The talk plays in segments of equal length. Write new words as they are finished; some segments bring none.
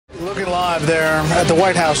Looking live there at the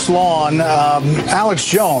White House lawn, Alex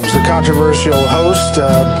Jones, the controversial host,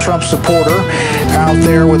 Trump supporter, out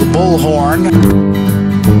there with a bullhorn.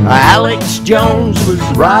 Alex Jones was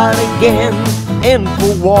right again.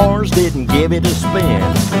 InfoWars didn't give it a spin.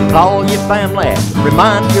 Call your family,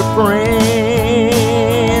 remind your friends.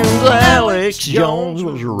 Alex Jones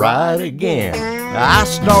was right again. I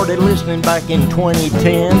started listening back in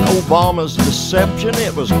 2010. Obama's deception,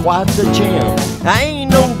 it was quite the gem. I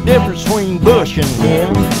ain't no difference between Bush and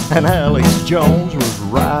him. And Alex Jones was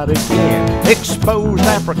right again. Exposed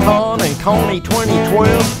African and Coney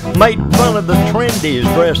 2012. Made fun of the trendies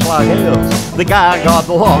dressed like elves. The guy got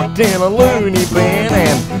locked in a loony bin.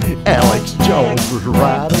 And Alex Jones was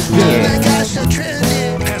right again. That guy's so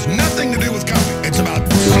trendy. It has nothing to do with coming. It's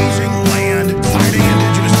about seizing land, fighting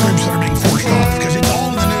indigenous groups that are being forced off. Because it's all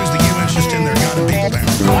in the news. The U.S. just in there gunning people down.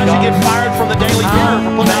 Why'd you get fired from the Daily Mirror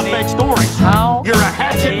for putting out fake stories? How? You're a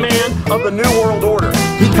hatchet man of the New World Order.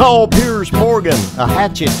 He called Piers Morgan a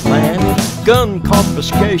hatchet man. Gun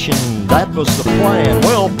confiscation, that was the plan.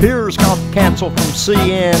 Well, Piers got canceled from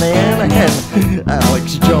CNN, and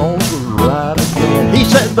Alex Jones was right again. He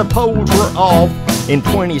said the polls were off in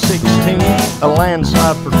 2016. A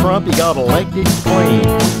landslide for Trump, he got elected clean.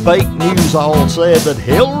 Fake news all said that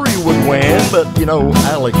Hillary would win, but you know,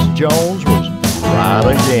 Alex Jones was right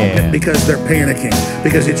again. Because they're panicking.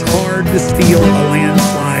 Because it's hard to steal a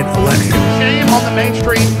landslide election. Shame on the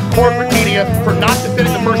mainstream corporate media for not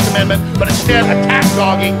defending the First Amendment, but instead attack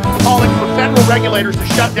dogging, calling for federal regulators to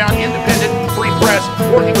shut down independent free press,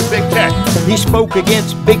 working with big tech. He spoke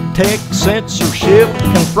against big tech censorship,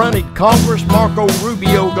 confronted Congress. Marco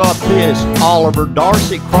Rubio got pissed. Oliver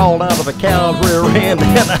Darcy crawled out of a cow's rear end,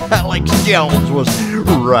 and Alex Jones was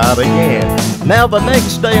right again. Now the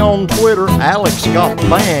next day on Twitter, Alex got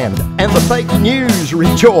banned, and the fake news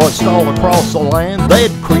rejoiced all across the land.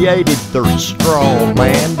 They'd created their straw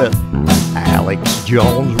man, but Alex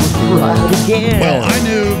Jones was right again. Well, I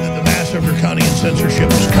knew that the massive draconian censorship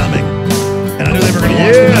was coming. And I knew they were going to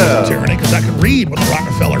launch the medical tyranny because I could read what the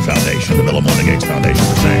Rockefeller Foundation, the Bill and Melinda Gates Foundation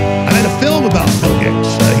were saying. I made a film about Bill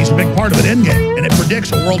Gates. He's a big part of it, Endgame, and it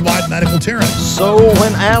predicts a worldwide medical tyranny. So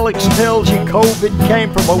when Alex tells you COVID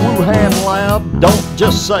came from a Wuhan lab, don't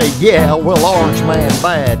just say, yeah, well, orange man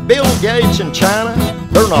bad. Bill Gates and China,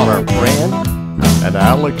 they're not our friend. And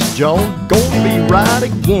Alex Jones gonna be right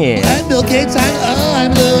again. I'm Bill Gates.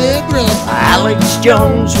 I'm the liberal. Alex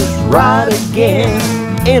Jones was right again.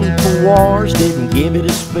 InfoWars didn't give it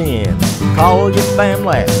a spin. Call your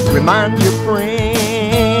family, remind your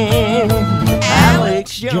friend.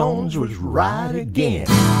 Alex Jones was right again.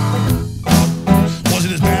 Was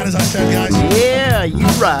it as bad as I said, guys? Yeah,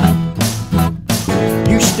 you're right.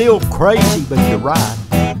 You still crazy, but you're right.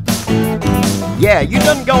 Yeah, you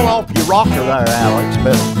done gone off your rocker there, Alex,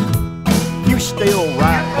 but you still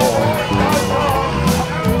right, boy.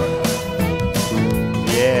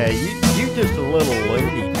 Yeah, you just a little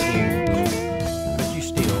loony too, but you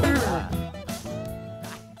still right.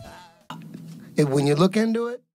 When you look into it,